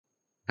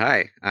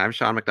Hi, I'm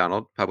Sean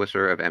McDonald,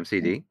 publisher of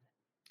MCD,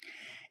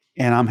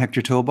 And I'm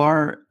Hector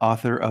Tobar,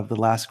 author of The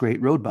Last Great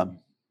Road Bum.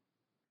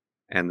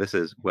 and this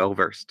is Well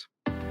Versed.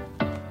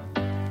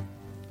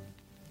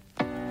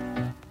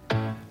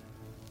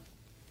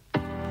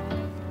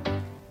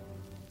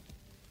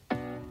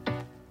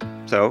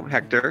 So,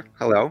 Hector,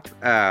 hello.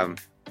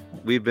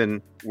 We've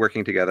been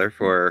working together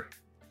for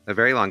a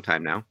very long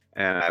time now,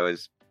 and I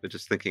was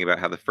just thinking about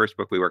how the first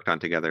book we worked on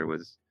together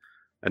was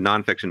a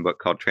nonfiction book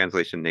called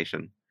Translation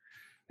Nation,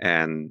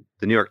 and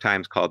the New York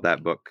Times called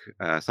that book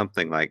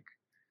something like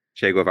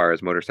Che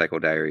Guevara's Motorcycle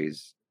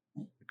Diaries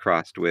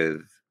crossed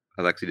with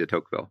Alexis de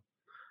Tocqueville.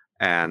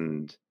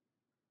 And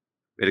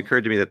it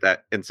occurred to me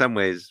that in some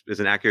ways is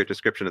an accurate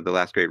description of the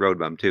last great road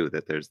bum too.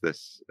 That there's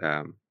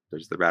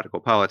the radical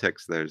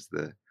politics, there's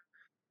the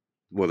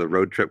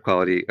road trip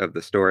quality of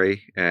the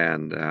story,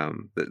 and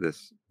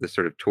this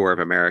sort of tour of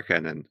America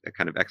and then a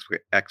kind of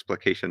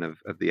explication of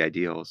the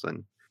ideals.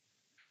 And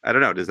I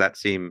don't know, does that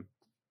seem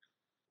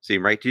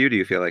right to you? Do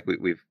you feel like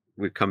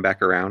we've come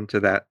back around to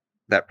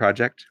that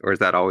project, or has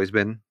that always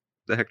been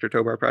the Hector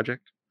Tobar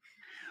project?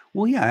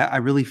 Well, yeah, I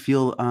really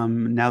feel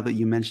now that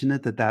you mention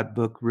it, that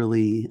book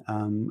really,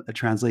 A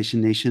Translation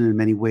Nation, in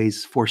many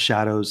ways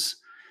foreshadows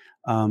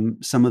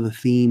some of the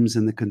themes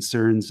and the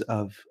concerns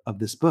of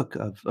this book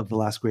of The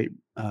Last Great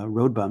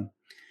Road Bum.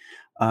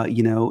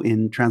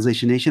 In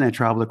Translation Nation, I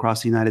traveled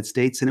across the United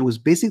States, and it was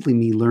basically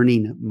me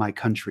learning my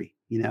country.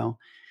 I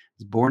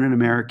was born an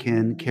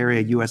American, carry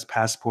a U.S.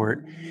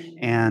 passport,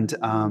 and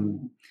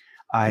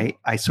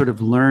I sort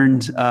of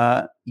learned,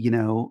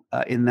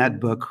 in that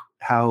book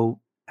how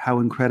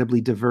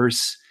incredibly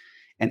diverse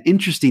and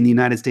interesting the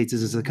United States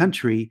is as a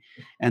country.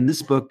 And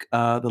this book,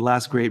 The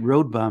Last Great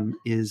Road Bum,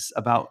 is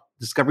about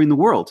discovering the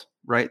world,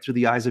 right, through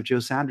the eyes of Joe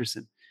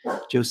Sanderson.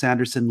 Joe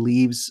Sanderson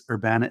leaves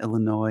Urbana,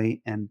 Illinois,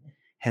 and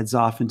heads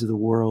off into the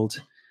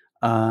world,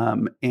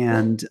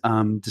 and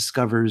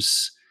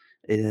discovers,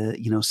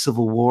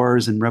 civil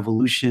wars and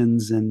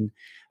revolutions and,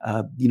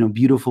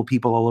 beautiful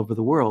people all over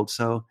the world.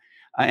 So,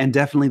 and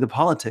definitely the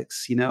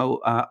politics.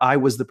 I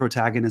was the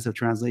protagonist of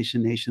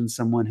Translation Nation,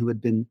 someone who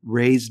had been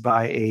raised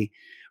by a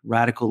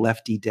radical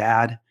lefty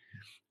dad.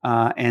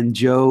 And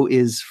Joe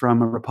is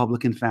from a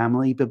Republican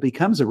family, but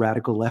becomes a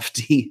radical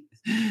lefty,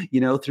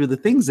 through the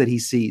things that he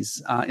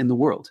sees in the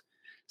world.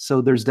 So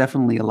there's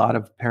definitely a lot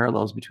of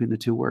parallels between the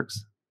two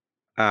works.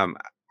 Um,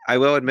 I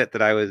will admit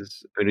that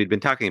and we'd been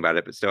talking about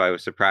it, but still I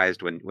was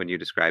surprised when you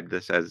described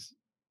this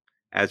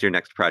as your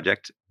next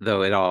project,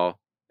 though it all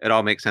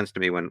makes sense to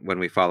me when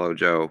we follow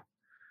Joe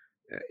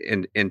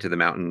into the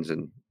mountains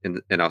and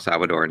in El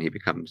Salvador and he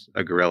becomes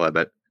a guerrilla.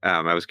 But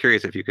I was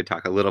curious if you could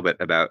talk a little bit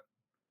about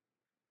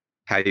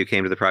how you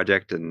came to the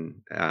project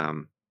and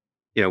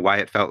why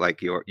it felt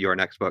like your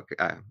next book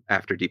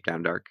after Deep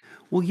Down Dark.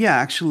 Well, yeah,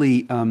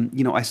 actually,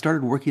 I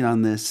started working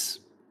on this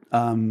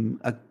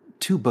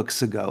 2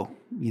 books ago.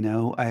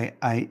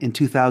 I in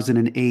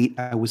 2008,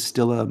 I was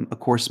still a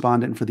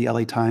correspondent for the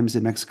LA Times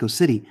in Mexico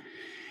City.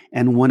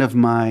 And one of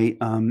my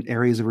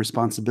areas of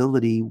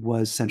responsibility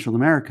was Central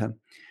America.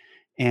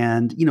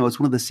 And, it's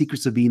one of the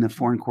secrets of being a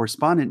foreign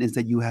correspondent is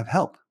that you have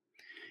help.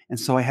 And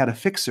so I had a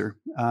fixer,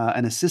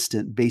 an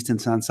assistant based in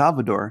San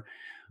Salvador,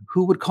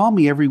 who would call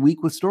me every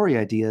week with story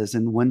ideas.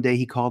 And one day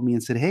he called me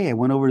and said, "Hey, I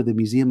went over to the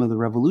Museum of the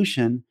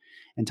Revolution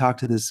and talked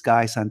to this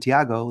guy,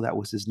 Santiago, that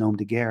was his nom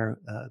de guerre,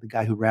 the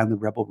guy who ran the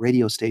rebel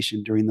radio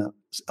station during the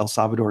El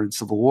Salvadoran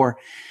Civil War.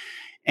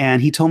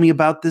 And he told me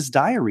about this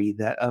diary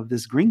that of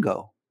this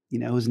gringo.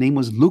 His name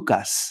was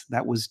Lucas.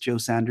 That was Joe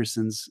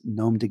Sanderson's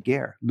nom de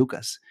guerre,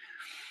 Lucas.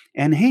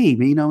 And hey,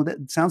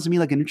 that sounds to me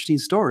like an interesting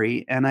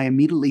story. And I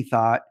immediately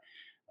thought,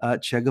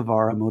 Che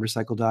Guevara,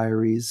 Motorcycle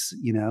Diaries,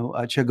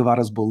 Che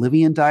Guevara's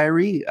Bolivian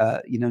diary.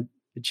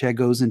 Che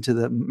goes into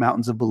the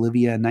mountains of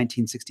Bolivia in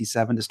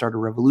 1967 to start a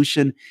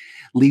revolution,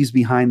 leaves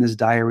behind this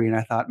diary. And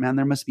I thought, man,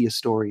 there must be a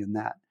story in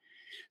that.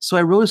 So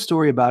I wrote a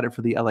story about it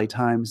for the LA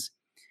Times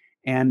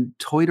and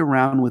toyed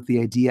around with the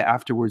idea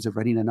afterwards of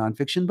writing a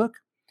nonfiction book.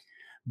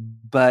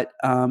 But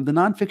the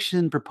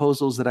nonfiction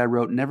proposals that I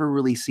wrote never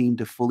really seemed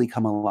to fully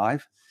come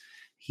alive.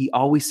 He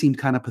always seemed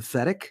kind of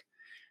pathetic,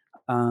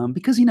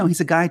 because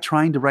he's a guy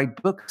trying to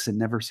write books and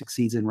never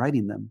succeeds in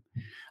writing them.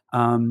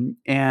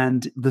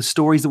 And the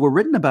stories that were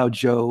written about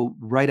Joe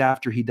right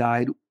after he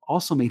died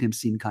also made him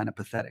seem kind of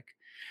pathetic.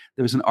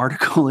 There was an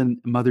article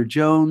in Mother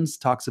Jones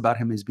talks about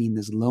him as being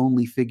this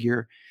lonely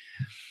figure.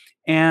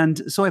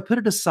 And so I put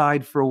it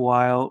aside for a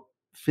while,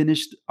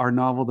 finished our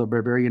novel, The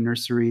Barbarian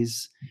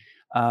Nurseries,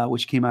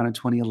 which came out in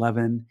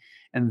 2011.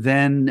 And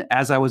then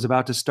as I was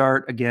about to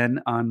start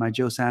again on my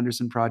Joe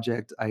Sanderson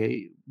project,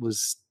 I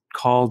was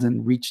called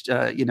and reached,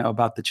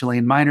 about the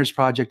Chilean Miners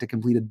Project. I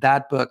completed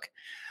that book.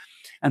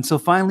 And so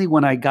finally,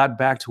 when I got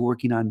back to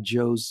working on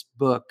Joe's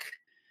book,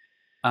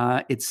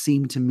 it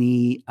seemed to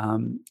me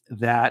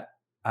that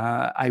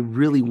I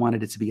really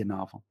wanted it to be a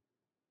novel.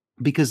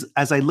 Because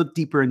as I looked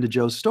deeper into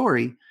Joe's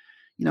story,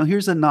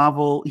 here's a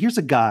novel, here's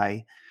a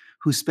guy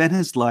who spent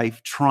his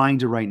life trying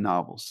to write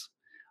novels,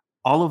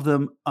 all of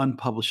them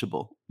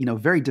unpublishable.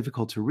 very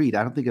difficult to read.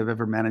 I don't think I've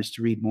ever managed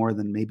to read more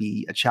than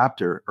maybe a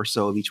chapter or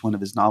so of each one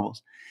of his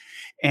novels,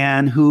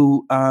 and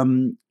who,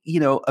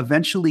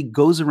 eventually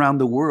goes around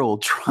the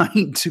world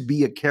trying to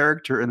be a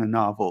character in a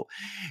novel,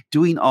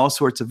 doing all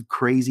sorts of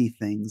crazy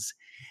things,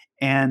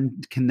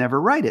 and can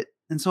never write it.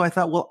 And so I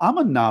thought, well, I'm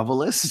a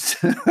novelist.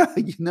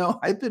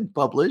 I've been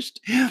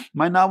published.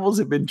 My novels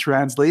have been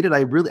translated.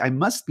 I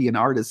must be an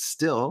artist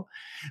still.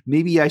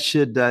 Maybe I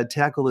should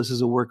tackle this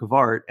as a work of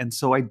art. And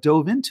so I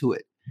dove into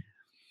it.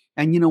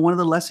 And one of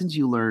the lessons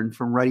you learn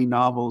from writing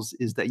novels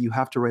is that you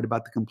have to write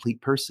about the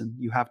complete person.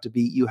 You have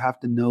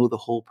to know the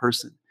whole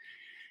person.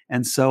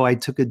 And so I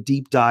took a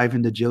deep dive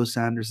into Joe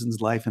Sanderson's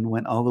life and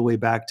went all the way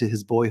back to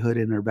his boyhood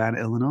in Urbana,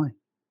 Illinois.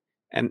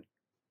 And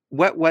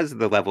what was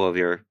the level of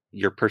your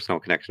personal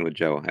connection with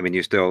Joe? I mean,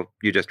 you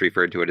just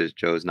referred to it as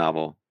Joe's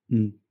novel,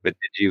 but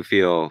did you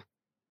feel,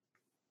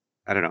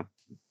 I don't know,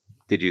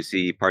 did you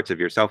see parts of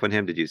yourself in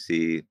him? Did you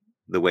see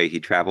the way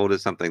he traveled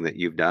as something that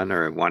you've done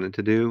or wanted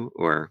to do?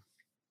 Or,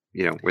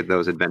 were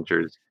those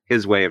adventures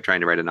his way of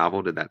trying to write a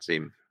novel? Did that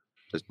seem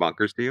just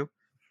bonkers to you?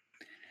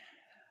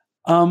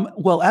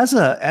 Well,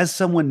 as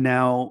someone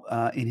now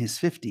in his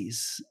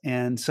 50s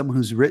and someone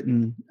who's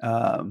written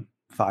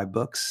 5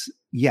 books,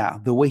 yeah,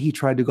 the way he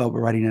tried to go about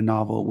writing a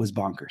novel was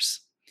bonkers.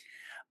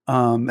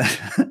 Um,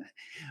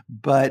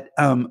 but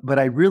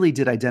I really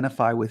did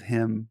identify with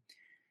him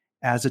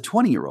as a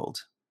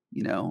 20-year-old.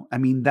 I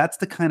mean, that's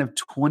the kind of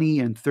 20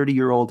 and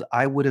 30-year-old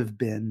I would have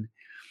been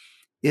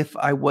if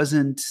I was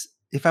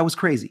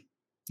crazy,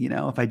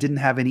 if I didn't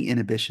have any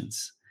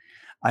inhibitions.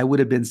 I would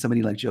have been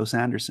somebody like Joe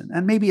Sanderson.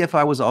 And maybe if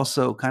I was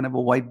also kind of a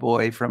white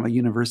boy from a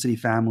university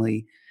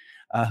family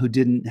who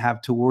didn't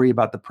have to worry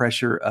about the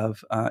pressure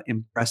of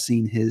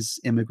impressing his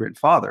immigrant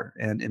father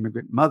and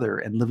immigrant mother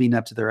and living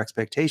up to their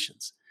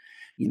expectations.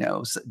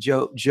 So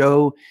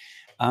Joe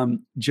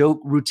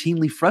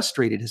routinely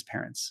frustrated his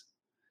parents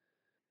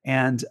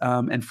and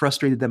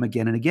frustrated them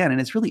again and again. And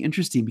it's really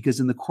interesting because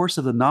in the course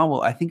of the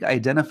novel, I think I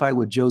identified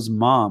with Joe's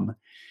mom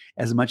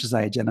as much as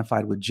I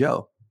identified with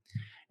Joe.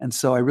 And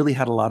so I really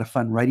had a lot of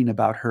fun writing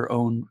about her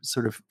own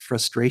sort of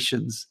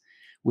frustrations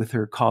with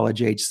her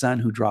college-age son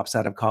who drops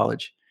out of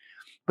college.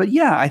 But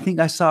yeah, I think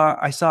I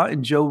saw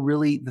in Joe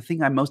really the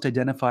thing I most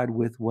identified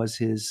with was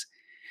his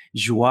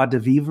joie de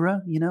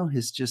vivre,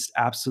 his just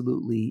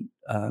absolutely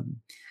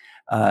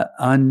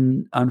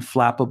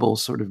unflappable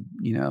sort of,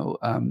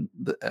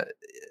 the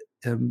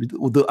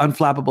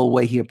unflappable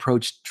way he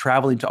approached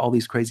traveling to all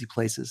these crazy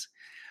places.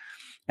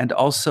 And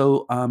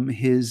also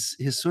his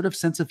sort of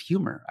sense of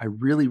humor. I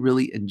really,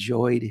 really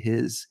enjoyed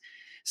his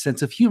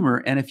sense of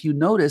humor. And if you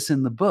notice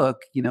in the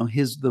book,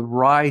 the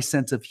wry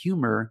sense of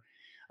humor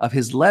of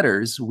his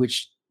letters,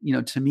 which,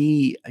 to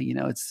me,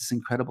 it's this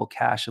incredible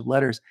cache of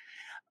letters,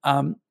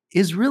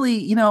 is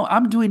really,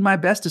 I'm doing my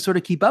best to sort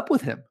of keep up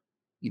with him.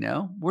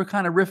 We're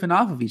kind of riffing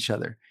off of each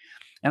other.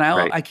 And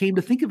I came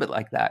to think of it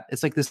like that.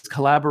 It's like this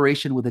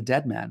collaboration with a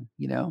dead man,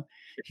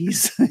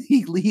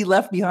 he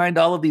left behind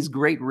all of these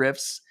great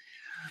riffs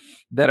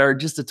that are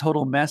just a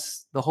total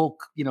mess. The whole,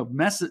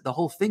 the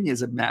whole thing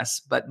is a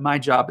mess, but my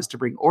job is to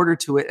bring order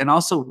to it and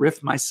also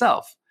riff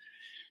myself.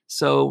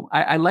 So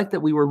I like that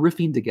we were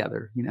riffing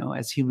together,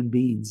 as human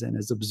beings and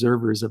as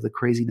observers of the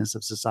craziness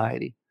of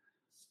society.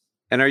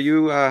 And are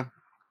you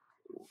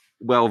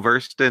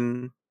well-versed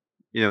in,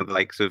 the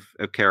likes of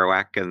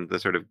Kerouac and the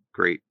sort of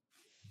great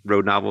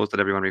road novels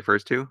that everyone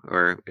refers to?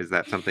 Or is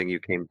that something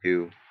you came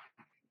to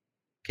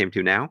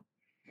now?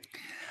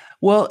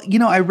 Well,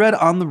 I read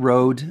On the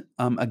Road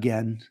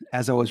again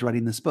as I was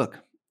writing this book,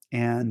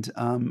 and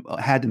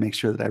I had to make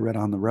sure that I read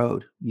On the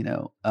Road,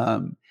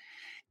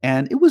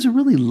 and it was a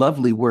really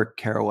lovely work,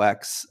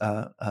 Kerouac's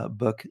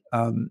book.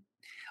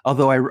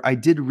 Although I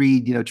did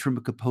read,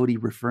 Truman Capote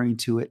referring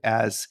to it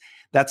as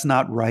that's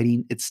not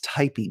writing, it's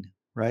typing,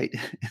 right?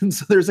 And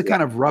so there's a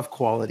kind of rough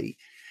quality.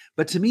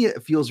 But to me,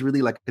 it feels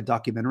really like a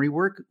documentary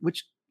work,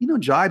 which,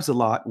 jives a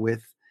lot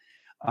with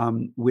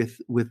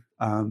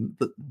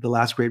the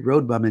Last Great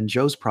Road Bum and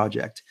Joe's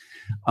project.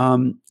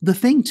 The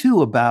thing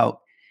too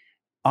about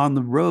On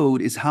the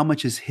Road is how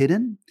much is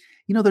hidden.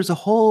 There's a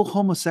whole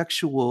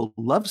homosexual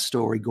love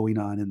story going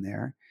on in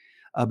there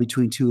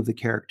between two of the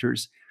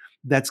characters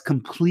that's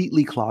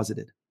completely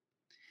closeted.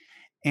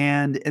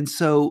 And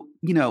so,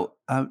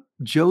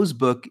 Joe's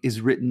book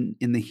is written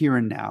in the here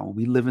and now.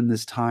 We live in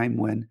this time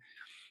when,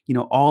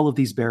 all of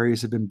these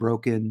barriers have been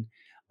broken.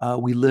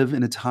 We live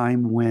in a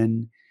time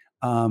when,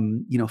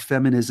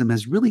 feminism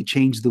has really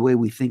changed the way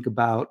we think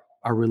about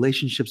our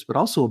relationships, but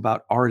also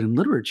about art and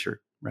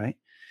literature, right?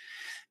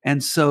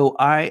 And so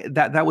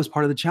that was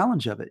part of the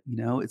challenge of it.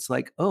 It's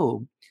like,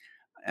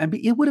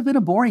 it would have been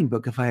a boring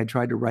book if I had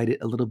tried to write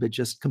it a little bit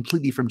just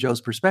completely from Joe's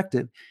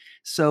perspective.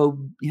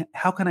 So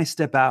how can I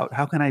step out?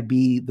 How can I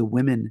be the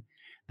women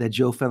that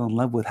Joe fell in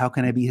love with? How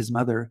can I be his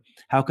mother?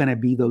 How can I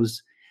be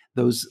those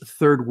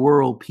third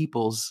world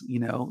peoples,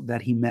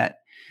 that he met?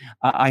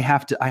 I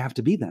have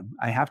to be them.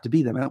 I have to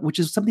be them, which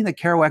is something that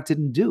Kerouac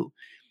didn't do.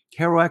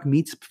 Kerouac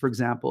meets, for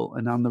example,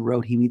 and on the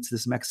road, he meets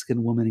this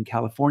Mexican woman in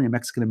California,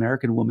 Mexican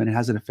American woman, and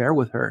has an affair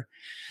with her.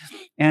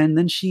 And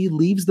then she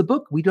leaves the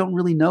book. We don't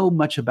really know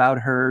much about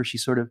her. She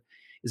sort of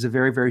is a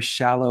very, very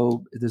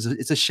shallow,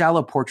 it's a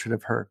shallow portrait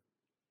of her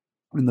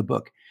in the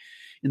book.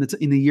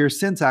 In the years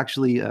since,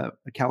 actually, a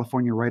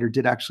California writer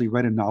did actually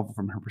write a novel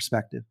from her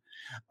perspective.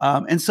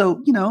 And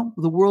so,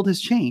 the world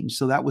has changed.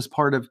 So that was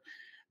part of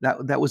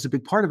that. That was a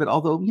big part of it.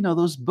 Although,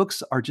 those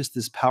books are just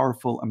this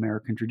powerful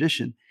American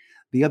tradition.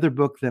 The other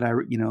book that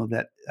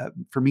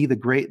for me, the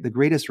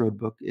greatest road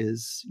book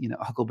is,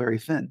 Huckleberry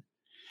Finn.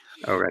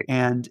 Oh, right.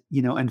 And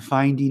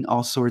finding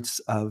all sorts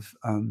of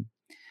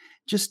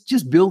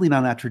just building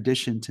on that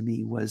tradition to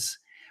me was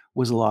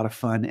a lot of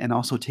fun, and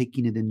also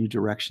taking it in new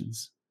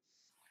directions.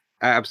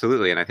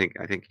 Absolutely, and I think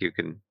you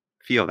can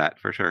feel that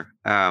for sure.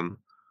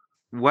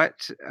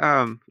 What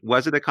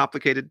was it a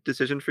complicated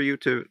decision for you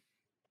to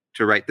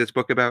write this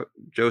book about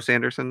Joe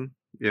Sanderson,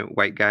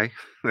 white guy?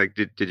 Like,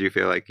 did you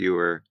feel like you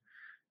were,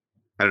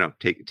 I don't know,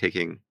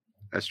 taking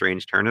a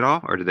strange turn at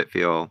all, or did it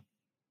feel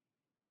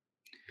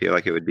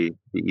like it would be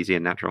easy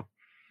and natural?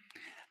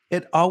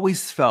 It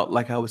always felt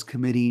like I was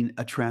committing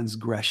a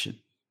transgression,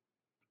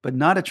 but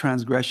not a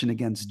transgression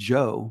against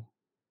Joe,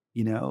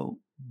 you know.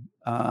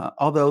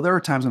 Although there were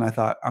times when I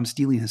thought I'm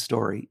stealing his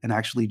story, and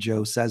actually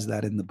Joe says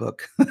that in the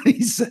book.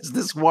 He says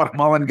this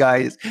Guatemalan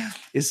guy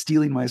is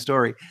stealing my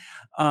story.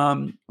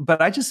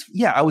 But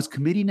I was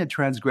committing a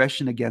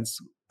transgression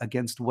against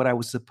what I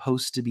was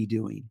supposed to be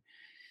doing,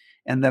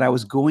 and that I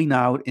was going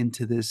out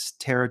into this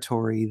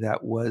territory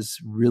that was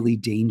really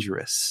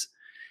dangerous.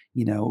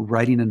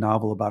 Writing a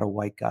novel about a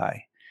white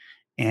guy,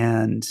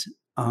 and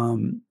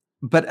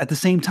but at the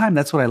same time,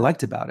 that's what I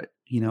liked about it.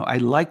 I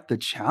liked the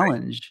Right.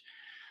 challenge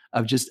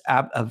of just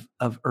of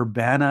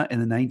Urbana in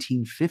the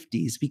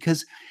 1950s,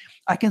 because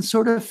I can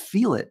sort of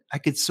feel it. I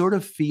could sort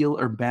of feel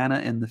Urbana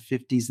in the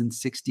 50s and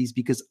 60s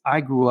because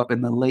I grew up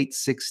in the late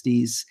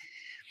 60s,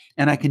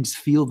 and I can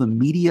feel the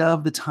media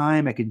of the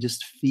time. I can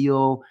just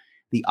feel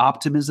the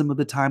optimism of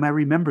the time. I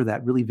remember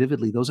that really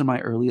vividly. Those are my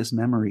earliest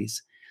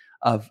memories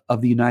of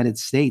the United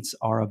States,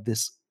 are of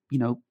this,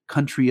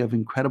 country of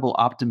incredible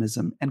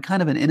optimism and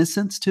kind of an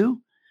innocence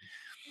too.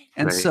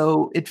 And Right.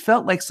 so it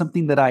felt like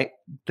something that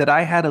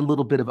I had a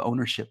little bit of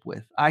ownership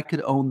with. I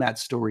could own that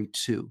story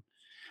too.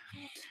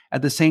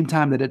 At the same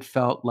time that it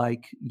felt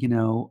like,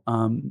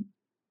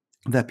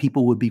 that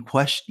people would be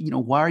questioning,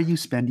 why are you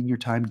spending your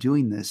time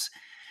doing this?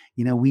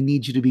 We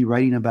need you to be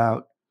writing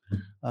about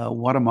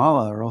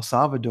Guatemala or El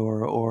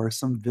Salvador or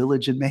some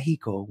village in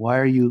Mexico. Why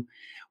are you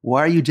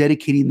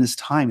dedicating this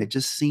time? It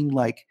just seemed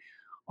like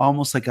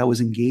almost like I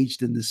was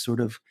engaged in this sort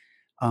of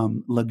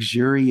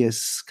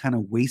luxurious, kind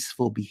of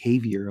wasteful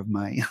behavior of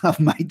my of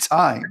my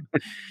time.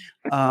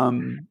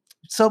 Um,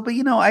 but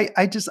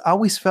I just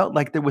always felt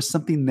like there was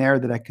something there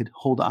that I could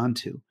hold on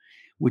to,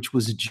 which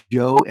was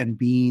Joe and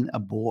being a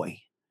boy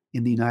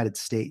in the United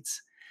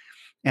States.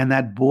 And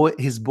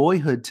his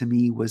boyhood to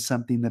me was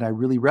something that I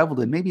really reveled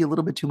in. Maybe a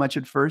little bit too much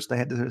at first. I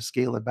had to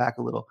scale it back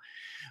a little.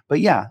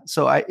 But yeah,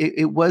 so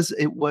it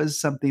was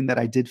something that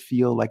I did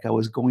feel like I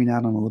was going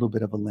out on a little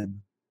bit of a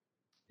limb.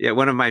 Yeah,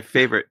 one of my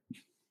favorite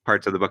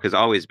parts of the book has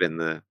always been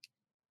the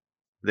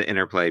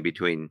interplay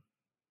between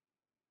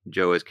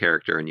Joe as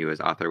character and you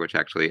as author, which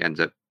actually ends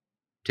up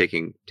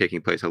taking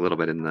place a little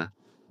bit in the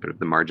sort of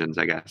the margins,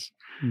 I guess.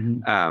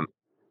 Mhm. Um,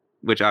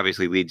 which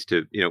obviously leads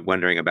to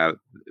wondering about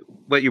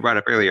what you brought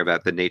up earlier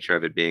about the nature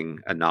of it being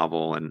a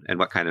novel, and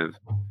what kind of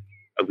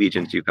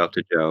allegiance you felt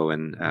to Joe,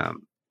 and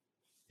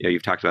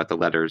you've talked about the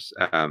letters.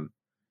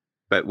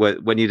 But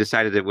when you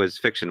decided it was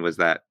fiction, was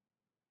that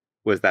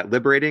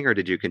liberating, or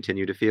did you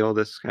continue to feel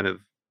this kind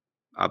of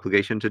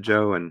obligation to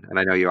Joe? And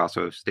I know you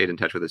also have stayed in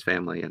touch with his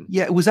family. And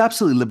Yeah, it was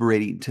absolutely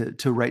liberating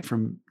to write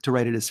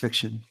it as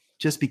fiction,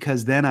 just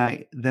because then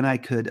I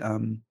could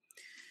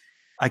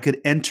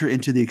enter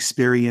into the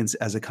experience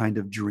as a kind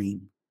of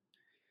dream.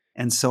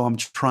 And so I'm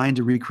trying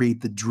to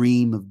recreate the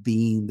dream of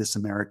being this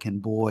American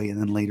boy and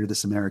then later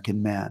this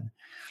American man.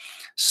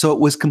 So it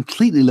was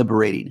completely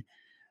liberating.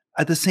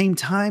 At the same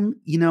time,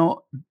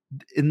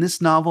 in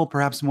this novel,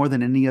 perhaps more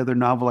than any other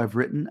novel I've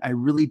written, I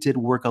really did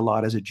work a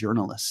lot as a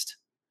journalist.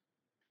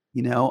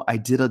 I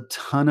did a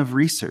ton of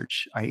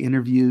research. I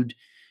interviewed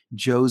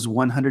Joe's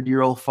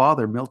 100-year-old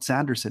father, Milt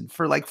Sanderson,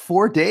 for like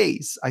 4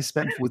 days. I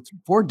spent with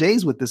 4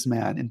 days with this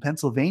man in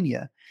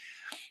Pennsylvania.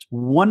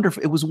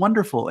 Wonderful. It was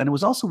wonderful. And it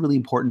was also really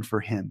important for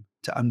him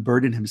to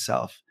unburden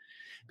himself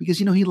because,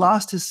 he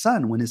lost his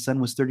son when his son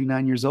was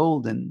 39 years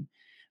old, and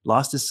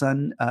lost his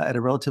son at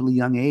a relatively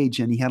young age.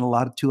 And he had a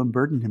lot to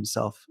unburden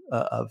himself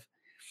of.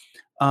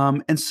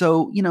 And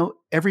so,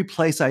 every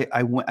place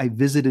I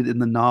visited in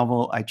the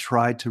novel, I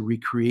tried to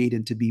recreate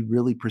and to be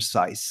really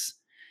precise.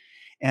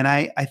 And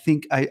I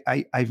think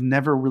I've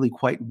never really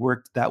quite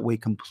worked that way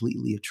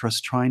completely. Of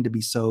just trying to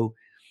be so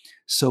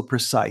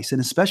precise, and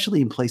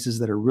especially in places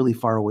that are really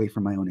far away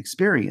from my own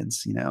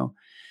experience.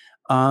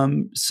 But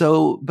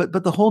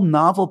the whole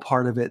novel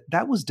part of it,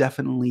 that was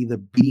definitely the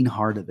beating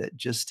heart of it.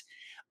 Just,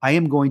 I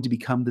am going to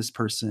become this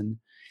person,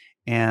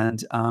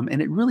 And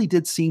it really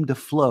did seem to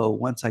flow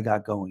once I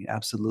got going.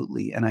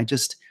 Absolutely. And I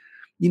just,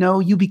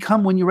 you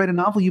become, when you write a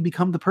novel, you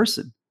become the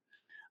person.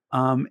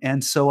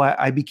 And so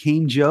I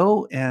became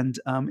Joe, and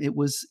it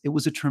was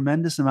a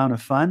tremendous amount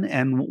of fun.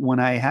 And when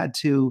I had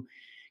to,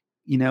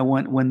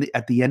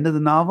 at the end of the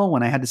novel,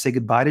 when I had to say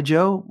goodbye to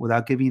Joe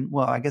without giving,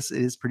 well, I guess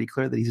it is pretty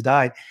clear that he's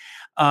died.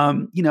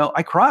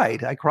 I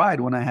cried. I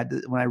cried when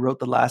I wrote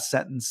the last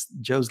sentence,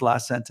 Joe's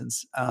last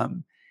sentence.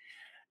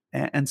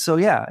 And so,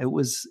 yeah, it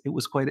was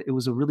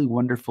a really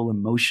wonderful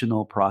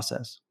emotional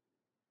process.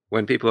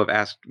 When people have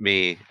asked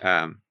me,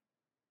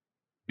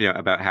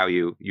 about how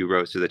you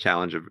rose to the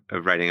challenge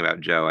of writing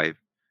about Joe,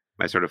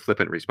 my sort of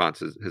flippant response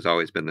has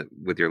always been that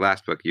with your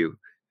last book, you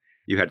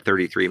had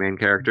 33 main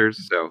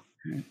characters, so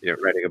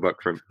writing a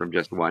book from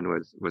just one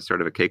was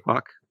sort of a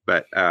cakewalk.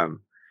 But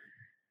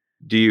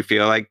do you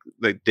feel like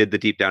did the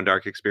Deep Down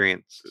Dark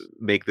experience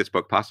make this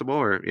book possible,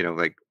 or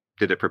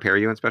did it prepare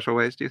you in special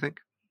ways, do you think?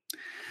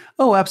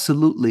 Oh,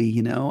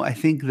 absolutely. I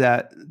think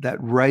that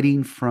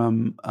writing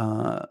from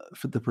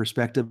the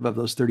perspective of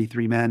those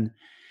 33 men,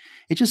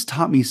 it just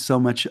taught me so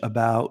much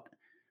about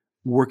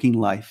working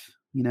life,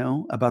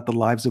 about the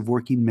lives of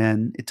working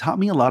men. It taught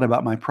me a lot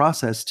about my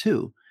process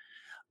too,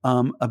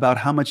 about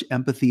how much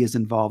empathy is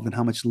involved and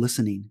how much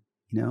listening,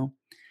 you know.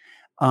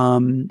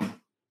 Um,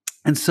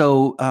 and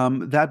so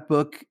that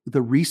book,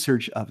 the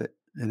research of it,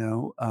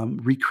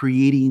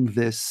 recreating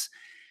this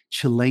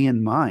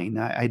Chilean mine.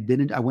 I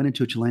went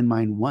into a Chilean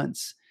mine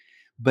once,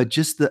 but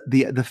just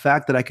the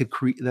fact that I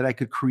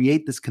could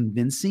create this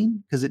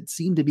convincing, because it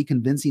seemed to be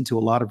convincing to a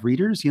lot of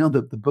readers.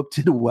 The book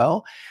did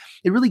well.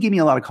 It really gave me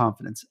a lot of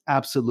confidence.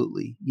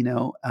 Absolutely.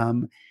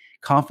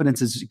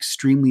 Confidence is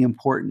extremely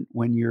important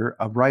when you're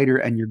a writer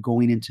and you're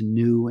going into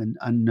new and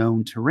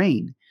unknown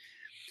terrain.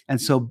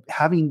 And so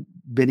having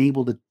been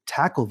able to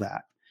tackle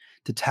that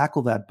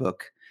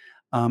book,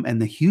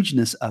 and the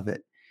hugeness of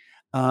it,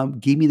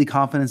 gave me the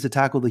confidence to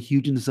tackle the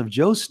hugeness of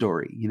Joe's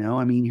story.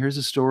 I mean, here's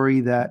a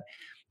story that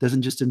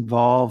doesn't just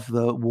involve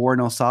the war in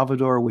El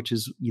Salvador, which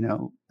is,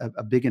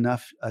 a big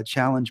enough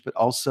challenge, but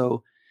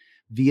also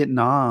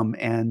Vietnam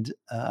and,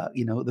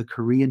 the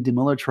Korean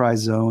demilitarized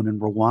zone and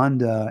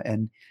Rwanda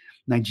and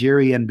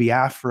Nigeria and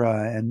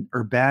Biafra and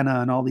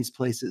Urbana and all these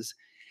places.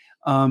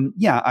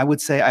 Yeah, I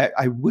would say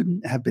I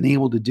wouldn't have been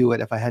able to do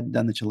it if I hadn't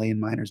done the Chilean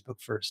miners book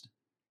first.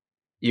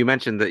 You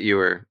mentioned that you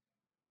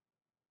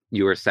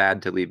were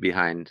sad to leave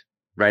behind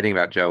writing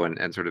about Joe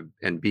and sort of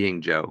and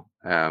being Joe.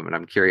 And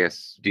I'm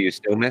curious, do you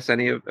still miss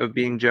any of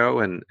being Joe?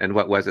 And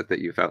what was it that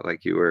you felt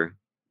like you were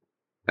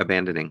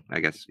abandoning, I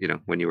guess,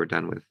 when you were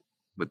done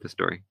with the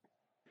story?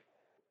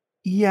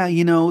 Yeah,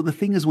 the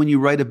thing is, when you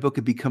write a book,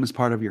 it becomes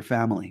part of your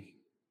family.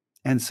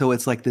 And so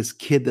it's like this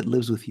kid that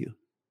lives with you.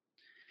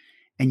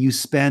 And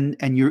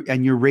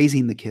you're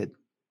raising the kid,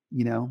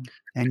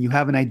 and you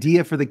have an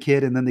idea for the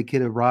kid, and then the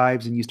kid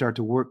arrives and you start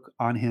to work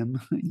on him,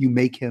 you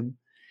make him,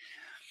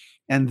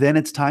 and then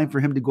it's time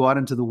for him to go out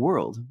into the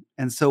world.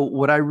 And so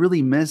what I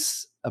really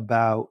miss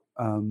about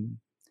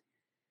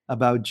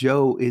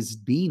Joe is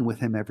being with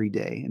him every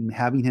day and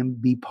having him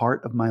be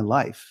part of my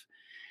life,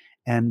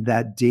 and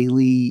that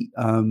daily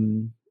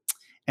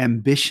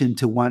ambition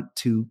to want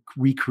to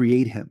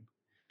recreate him.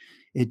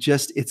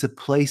 It's a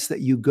place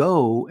that you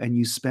go and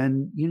you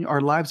spend, our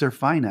lives are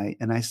finite.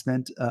 And I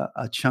spent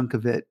a chunk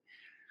of it,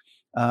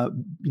 uh,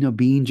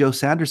 being Joe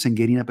Sanderson,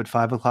 getting up at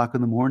 5 o'clock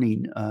in the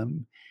morning,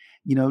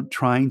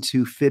 trying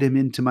to fit him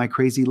into my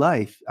crazy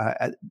life.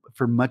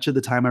 For much of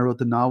the time I wrote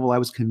the novel, I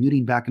was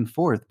commuting back and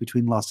forth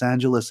between Los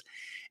Angeles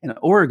and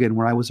Oregon,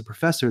 where I was a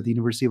professor at the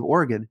University of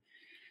Oregon.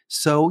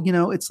 So,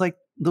 it's like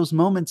those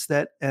moments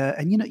that,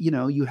 and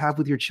you have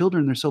with your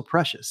children, they're so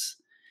precious.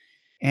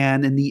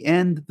 And in the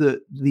end, the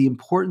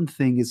important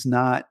thing is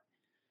not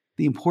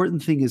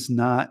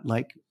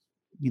like,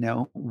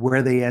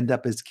 where they end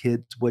up as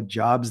kids, what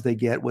jobs they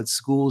get, what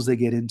schools they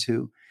get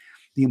into.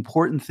 The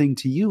important thing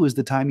to you is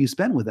the time you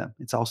spend with them.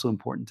 It's also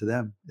important to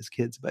them as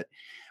kids. But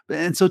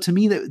and so to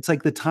me, that it's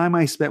like the time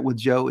I spent with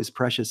Joe was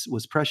precious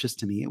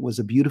to me. It was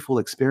a beautiful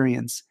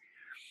experience.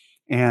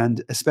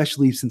 And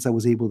especially since I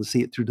was able to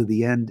see it through to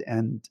the end,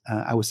 and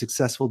I was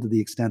successful to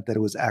the extent that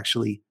it was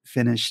actually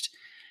finished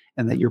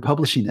and that you're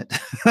publishing it.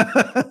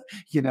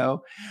 you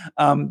know,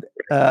 um,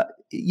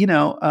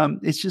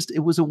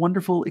 it was a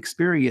wonderful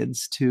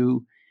experience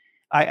to.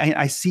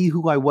 I see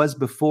who I was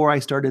before I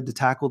started to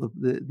tackle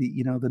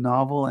the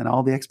novel, and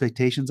all the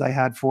expectations I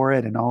had for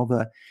it, and all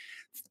the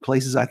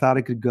places I thought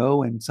it could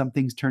go, and some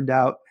things turned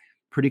out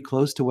pretty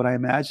close to what I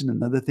imagined,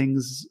 and other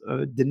things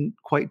didn't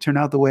quite turn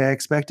out the way I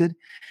expected.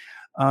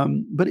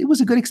 But it was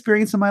a good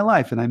experience in my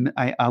life, and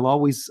I'll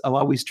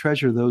always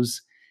treasure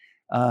those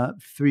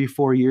 3 or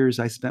 4 years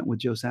I spent with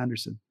Joe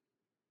Sanderson.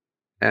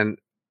 And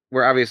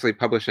we're obviously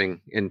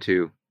publishing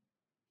into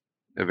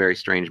a very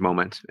strange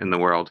moment in the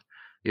world,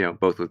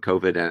 both with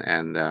COVID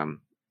and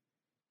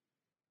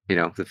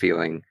the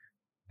feeling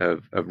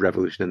of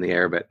revolution in the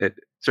air. But it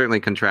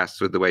certainly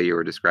contrasts with the way you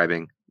were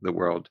describing the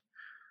world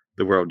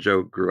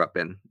Joe grew up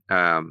in.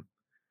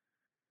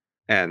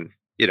 And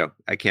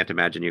I can't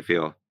imagine you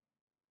feel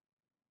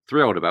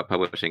thrilled about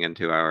publishing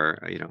into our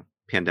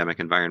pandemic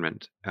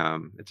environment.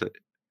 It's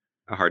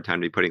a hard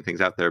time to be putting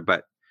things out there,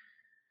 but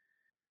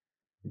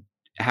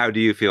how do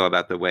you feel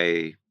about the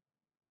way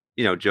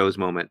Joe's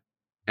moment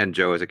and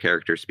Joe as a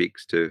character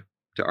speaks to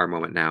our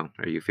moment now?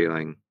 Are you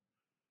feeling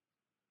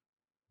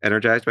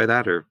energized by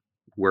that, or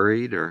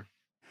worried, or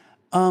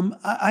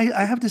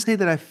I have to say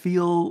that I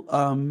feel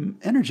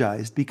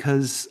energized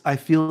because I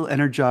feel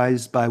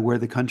energized by where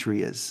the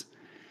country is.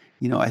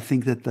 I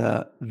think that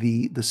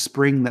the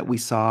spring that we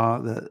saw,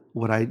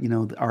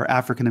 our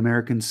African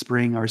American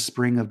spring, our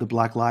spring of the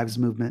Black Lives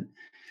Movement,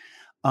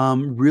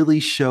 really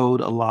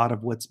showed a lot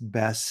of what's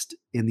best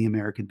in the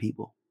American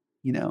people.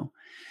 You know,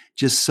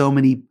 just so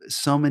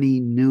many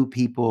new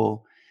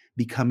people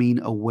becoming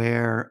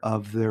aware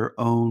of their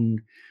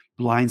own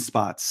blind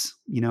spots,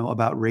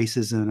 about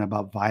racism and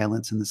about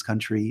violence in this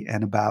country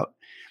and about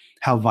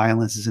how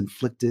violence is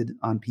inflicted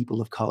on people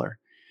of color.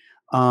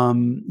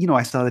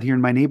 I saw that here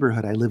in my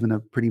neighborhood. I live in a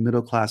pretty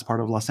middle class part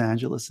of Los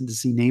Angeles, and to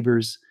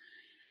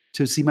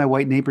see my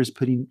white neighbors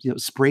putting,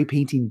 spray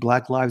painting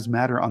Black Lives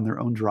Matter on their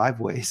own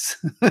driveways,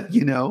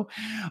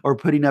 or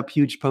putting up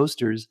huge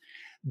posters,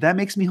 that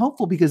makes me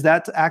hopeful because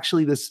that's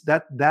actually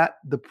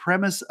the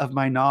premise of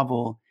my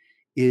novel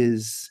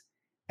is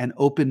an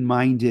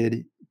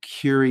open-minded,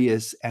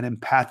 curious, and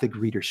empathic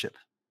readership,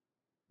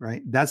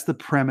 right? That's the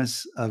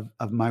premise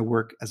of my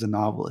work as a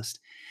novelist,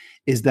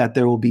 is that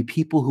there will be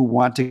people who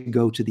want to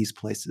go to these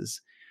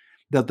places,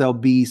 that there'll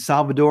be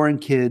Salvadoran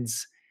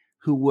kids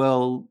who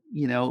will,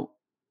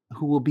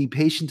 who will be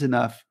patient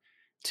enough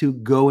to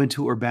go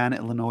into Urbana,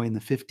 Illinois in the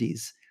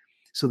 50s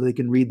so that they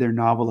can read their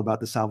novel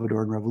about the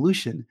Salvadoran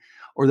Revolution,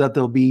 or that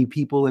there'll be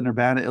people in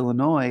Urbana,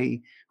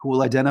 Illinois who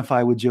will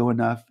identify with Joe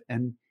enough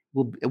and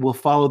will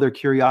follow their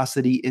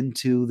curiosity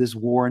into this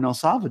war in El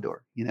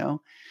Salvador,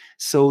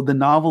 So the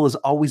novel has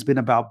always been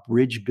about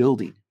bridge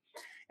building,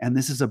 and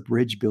this is a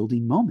bridge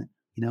building moment.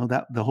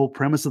 That the whole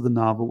premise of the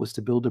novel was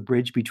to build a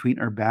bridge between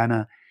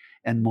Urbana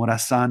and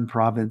Morazan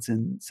province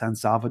in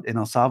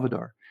El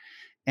Salvador.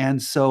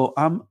 And so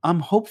I'm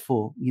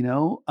hopeful.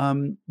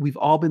 We've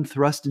all been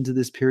thrust into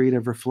this period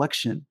of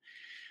reflection.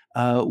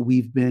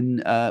 We've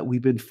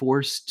been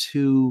forced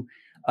to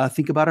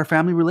think about our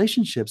family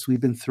relationships.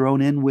 We've been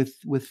thrown in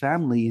with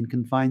family in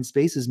confined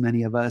spaces,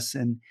 many of us,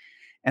 and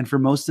for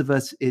most of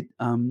us, it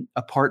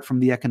apart from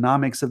the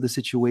economics of the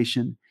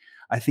situation,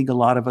 I think a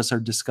lot of us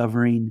are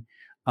discovering,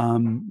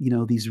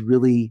 these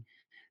really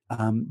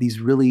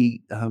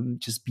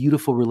just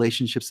beautiful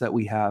relationships that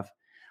we have.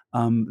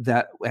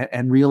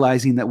 And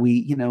realizing that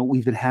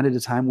we've been handed a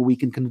time where we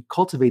can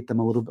cultivate them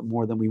a little bit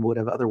more than we would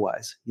have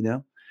otherwise.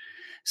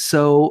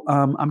 So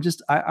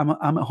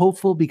I'm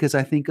hopeful because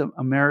I think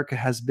America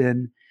has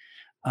been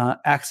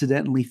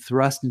accidentally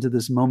thrust into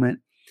this moment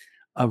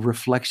of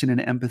reflection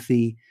and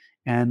empathy.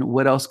 And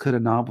what else could a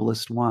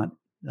novelist want?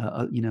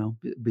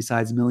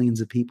 Besides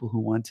millions of people who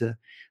want to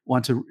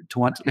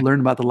learn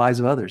about the lives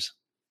of others.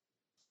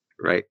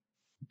 right?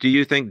 Do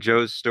you think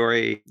Joe's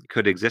story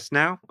could exist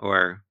now,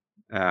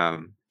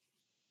 um,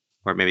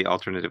 or maybe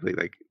alternatively,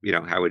 like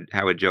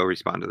how would Joe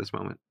respond to this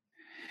moment?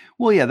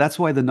 Well, yeah, that's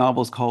why the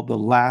novel is called The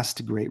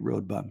Last Great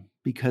Road Bum,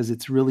 because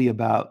it's really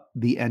about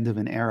the end of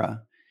an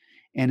era.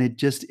 And it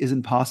just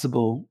isn't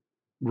possible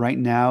right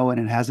now, and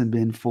it hasn't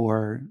been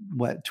for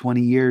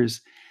 20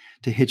 years,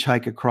 to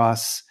hitchhike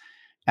across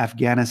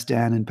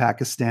Afghanistan and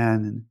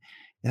Pakistan. And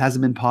it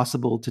hasn't been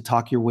possible to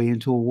talk your way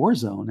into a war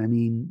zone. I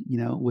mean,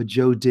 what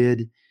Joe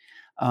did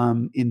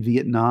in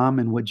Vietnam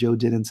and what Joe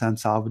did in San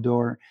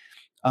Salvador,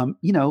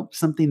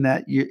 something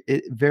that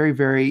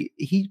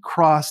he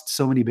crossed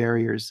so many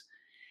barriers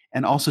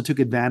and also took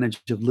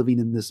advantage of living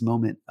in this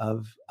moment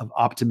of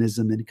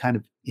optimism and kind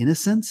of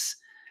innocence.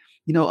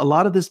 A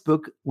lot of this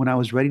book, when I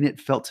was writing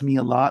it, felt to me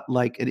a lot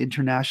like an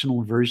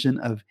international version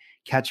of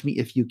Catch Me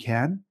If You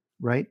Can,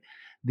 right?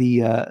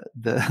 The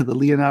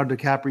Leonardo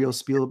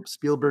DiCaprio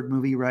Spielberg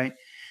movie, right?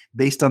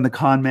 Based on the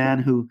con man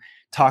who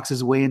talks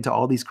his way into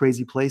all these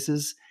crazy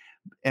places.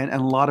 And a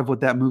lot of what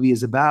that movie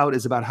is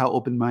about how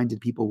open-minded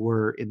people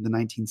were in the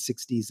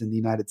 1960s in the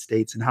United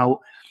States, and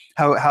how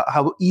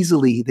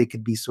easily they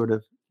could be sort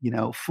of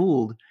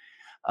fooled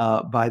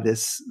by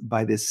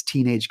this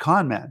teenage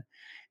con man.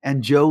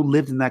 And Joe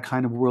lived in that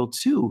kind of world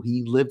too.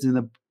 He lived in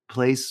a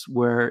place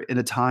in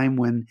a time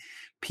when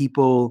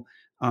people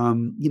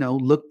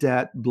looked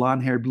at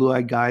blonde-haired,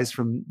 blue-eyed guys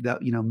from the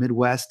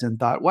Midwest and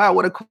thought, "Wow,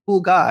 what a cool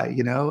guy,"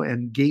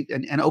 and gave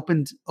and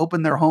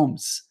opened their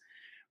homes,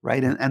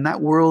 right? And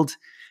that world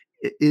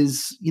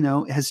is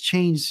has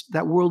changed.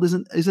 That world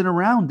isn't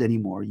around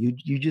anymore.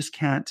 You just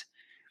can't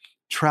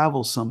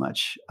travel so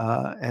much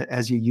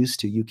as you used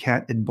to. You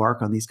can't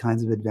embark on these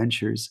kinds of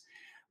adventures.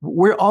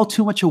 We're all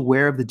too much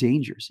aware of the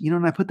dangers,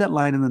 and I put that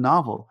line in the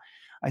novel.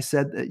 I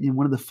said that in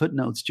one of the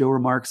footnotes, Joe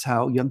remarks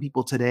how young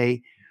people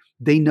today,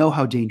 they know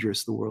how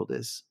dangerous the world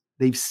is.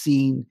 They've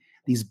seen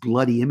these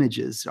bloody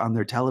images on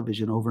their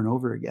television over and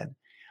over again.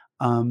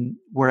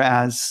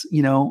 Whereas,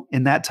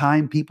 in that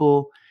time,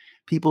 people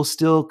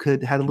still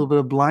had a little bit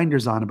of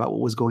blinders on about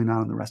what was going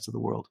on in the rest of the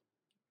world.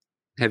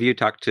 Have you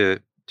talked to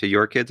to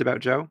your kids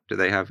about Joe? Do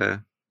they have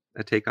a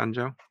take on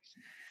Joe?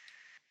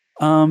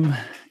 Um,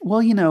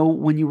 well,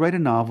 when you write a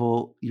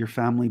novel, your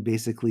family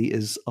basically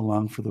is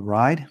along for the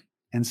ride.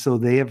 And so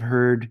they have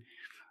heard,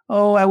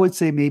 oh, I would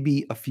say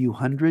maybe a few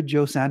hundred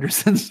Joe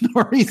Sanderson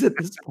stories at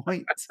this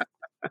point.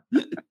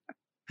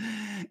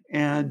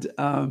 And,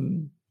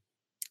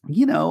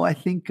 I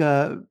think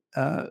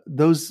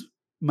those,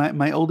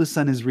 my oldest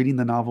son is reading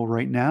the novel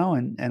right now,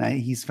 and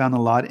he's found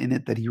a lot in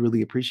it that he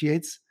really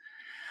appreciates.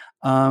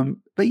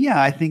 But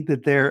yeah, I think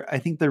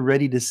they're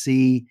ready to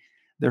see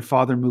their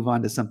father move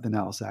on to something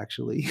else,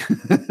 actually.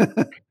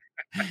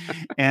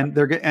 And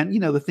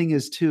the thing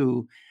is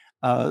too,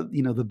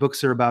 the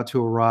books are about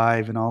to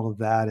arrive and all of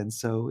that, and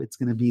so it's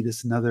going to be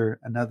this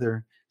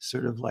another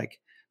sort of like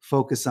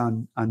focus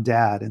on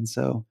dad. And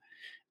so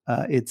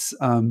it's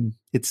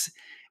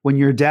when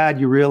you're a dad,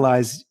 you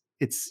realize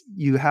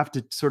you have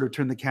to sort of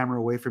turn the camera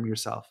away from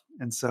yourself.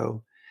 And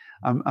so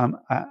um, um,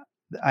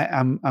 I,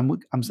 I'm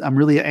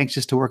really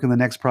anxious to work on the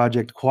next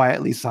project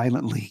quietly,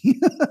 silently,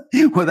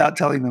 without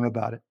telling them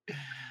about it.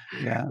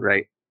 Yeah.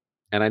 Right.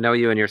 And I know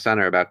you and your son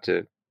are about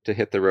to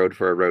hit the road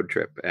for a road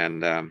trip.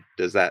 And do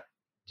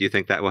you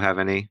think that will have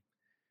any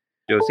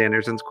Joe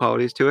Sanderson's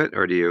qualities to it,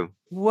 or do you?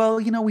 Well,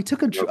 we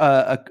took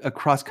a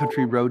cross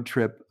country road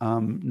trip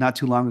not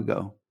too long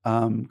ago,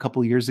 a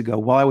couple of years ago,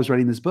 while I was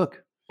writing this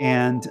book,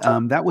 and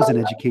that was an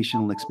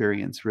educational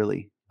experience,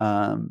 really,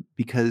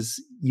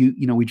 because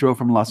we drove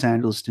from Los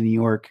Angeles to New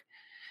York,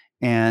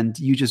 and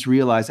you just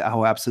realize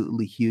how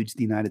absolutely huge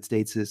the United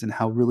States is, and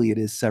how really it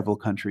is several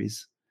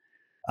countries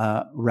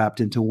wrapped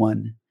into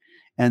one.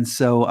 And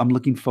so I'm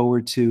looking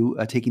forward to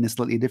taking a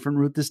slightly different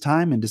route this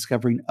time and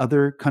discovering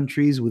other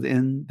countries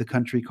within the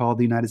country called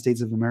the United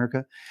States of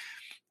America.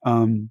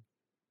 Um,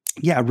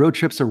 yeah, road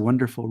trips are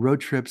wonderful. Road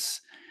trips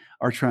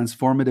are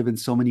transformative in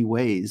so many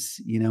ways.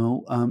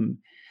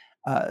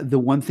 The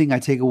one thing I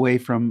take away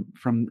from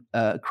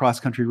cross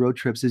country road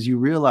trips is you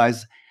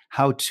realize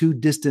how two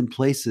distant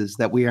places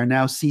that we are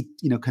now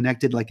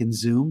connected like in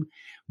Zoom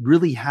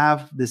really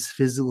have this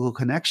physical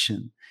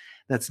connection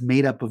that's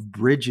made up of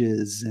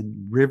bridges and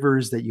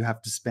rivers that you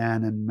have to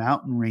span and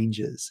mountain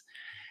ranges.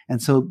 And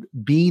so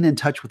being in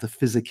touch with the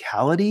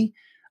physicality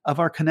of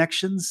our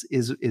connections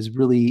is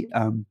really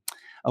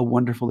a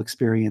wonderful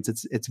experience.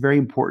 It's very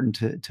important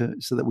to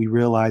so that we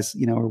realize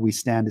where we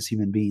stand as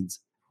human beings.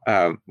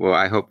 Well,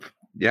 I hope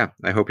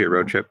your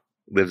road trip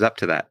lives up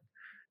to that.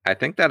 I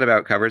think that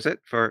about covers it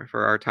for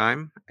our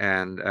time.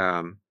 And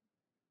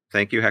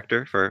thank you,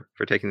 Hector, for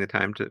taking the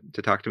time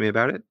to talk to me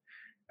about it.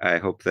 I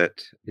hope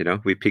that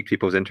we piqued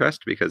people's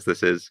interest, because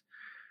this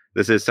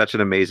is such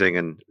an amazing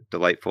and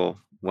delightful,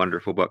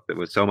 wonderful book that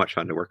was so much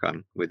fun to work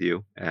on with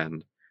you,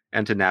 and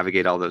to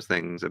navigate all those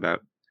things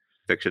about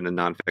fiction and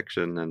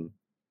nonfiction, and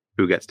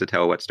who gets to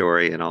tell what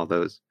story, and all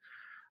those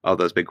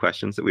big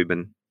questions that we've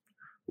been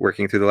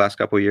working through the last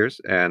couple of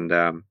years. And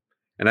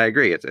I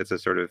agree, it's a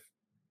sort of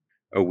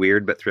a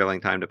weird but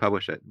thrilling time to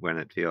publish it, when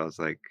it feels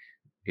like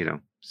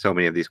so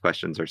many of these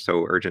questions are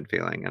so urgent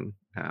feeling, and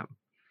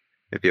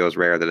it feels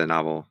rare that a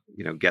novel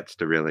gets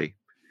to really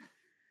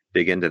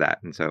dig into that.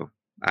 And so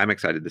I'm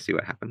excited to see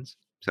what happens.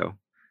 So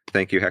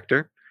thank you,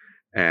 Hector.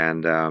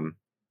 And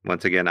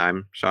once again,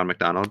 I'm Sean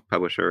McDonald,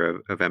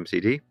 publisher of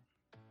MCD.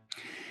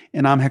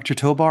 And I'm Hector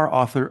Tobar,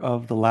 author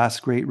of The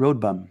Last Great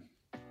Road Bum.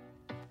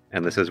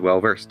 And this is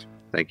Well Versed.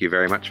 Thank you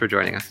very much for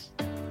joining us.